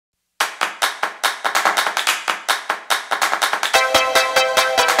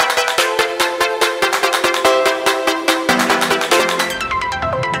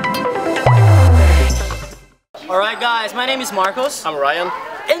guys, my name is Marcos. I'm Ryan.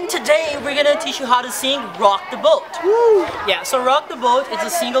 And today we're gonna teach you how to sing Rock the Boat. Woo. Yeah, so Rock the Boat is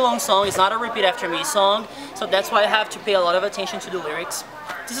a sing-along song, it's not a repeat after me song, so that's why I have to pay a lot of attention to the lyrics.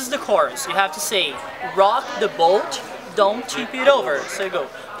 This is the chorus. You have to say, rock the boat, don't tip it over. So you go,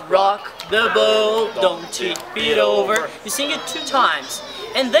 rock the boat, don't tip it over. You sing it 2 times.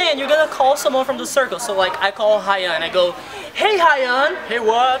 And then you're gonna call someone from the circle. So like I call Hyan, I go, hey Hyan! Hey,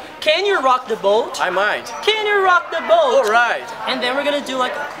 what? Can you rock the boat? I might. Can you rock the boat? Alright. And then we're gonna do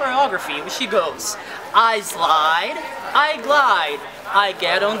like a choreography, which she goes, I slide, I glide, I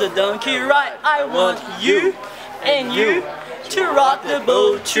get on the donkey ride, I want you and you to rock the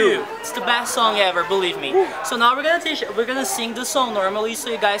boat too. It's the best song ever, believe me. So now we're gonna sing the song normally so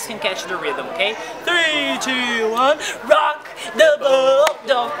you guys can catch the rhythm, okay? 3, 2, 1, rock the boat,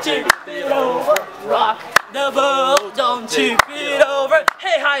 don't tip it over. Rock the boat, don't tip it over.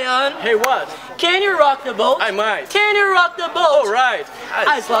 Hey Hyan! Hey, what? Can you rock the boat? I might. Can you rock the boat? Alright.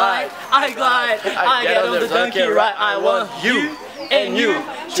 I slide, I glide, I get on the donkey ride. I want you and you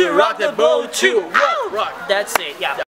to rock the boat too. Rock. That's it, yeah.